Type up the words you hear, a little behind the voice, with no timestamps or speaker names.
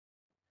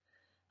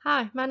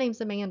Hi, my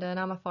name's Amanda and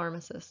I'm a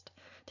pharmacist.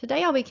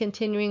 Today I'll be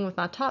continuing with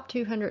my top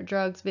 200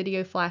 drugs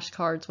video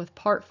flashcards with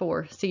part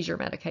 4, seizure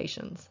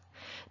medications.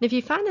 And if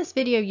you find this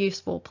video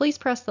useful, please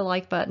press the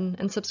like button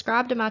and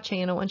subscribe to my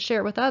channel and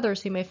share it with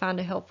others who may find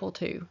it helpful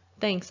too.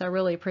 Thanks, I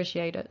really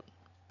appreciate it.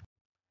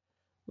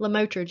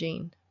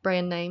 Lamotrigine,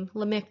 brand name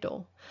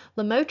Lamictal.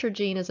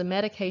 Lamotrigine is a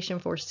medication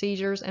for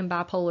seizures and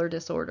bipolar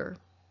disorder.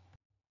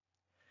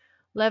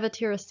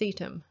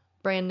 Levetiracetam,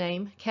 brand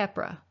name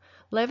Keppra.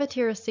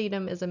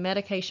 Levetiracetam is a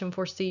medication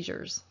for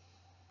seizures.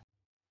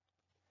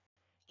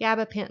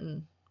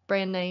 Gabapentin,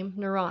 brand name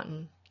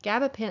Neurontin.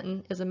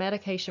 Gabapentin is a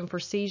medication for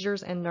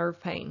seizures and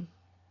nerve pain.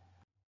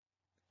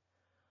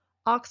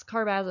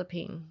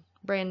 Oxcarbazepine,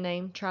 brand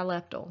name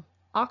Trileptal.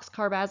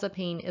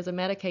 Oxcarbazepine is a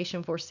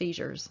medication for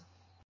seizures.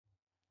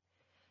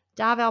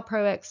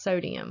 Divalproex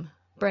Sodium,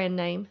 brand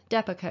name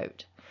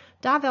Depakote.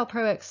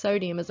 Divalproex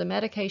Sodium is a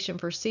medication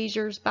for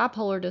seizures,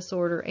 bipolar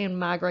disorder, and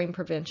migraine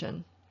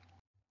prevention.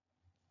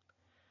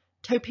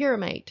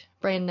 Topiramate,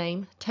 brand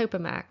name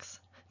Topamax.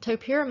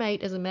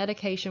 Topiramate is a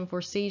medication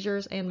for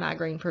seizures and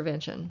migraine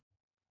prevention.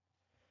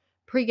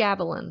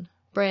 Pregabalin,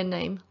 brand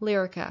name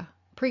Lyrica.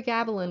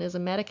 Pregabalin is a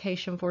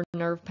medication for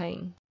nerve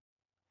pain.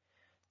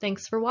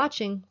 Thanks for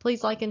watching.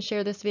 Please like and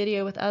share this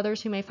video with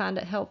others who may find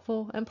it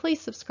helpful, and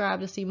please subscribe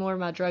to see more of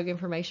my drug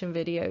information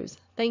videos.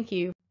 Thank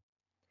you.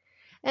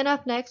 And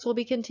up next, we'll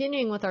be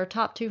continuing with our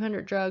top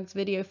 200 drugs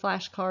video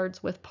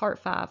flashcards with part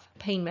 5,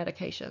 pain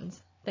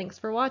medications. Thanks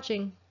for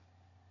watching.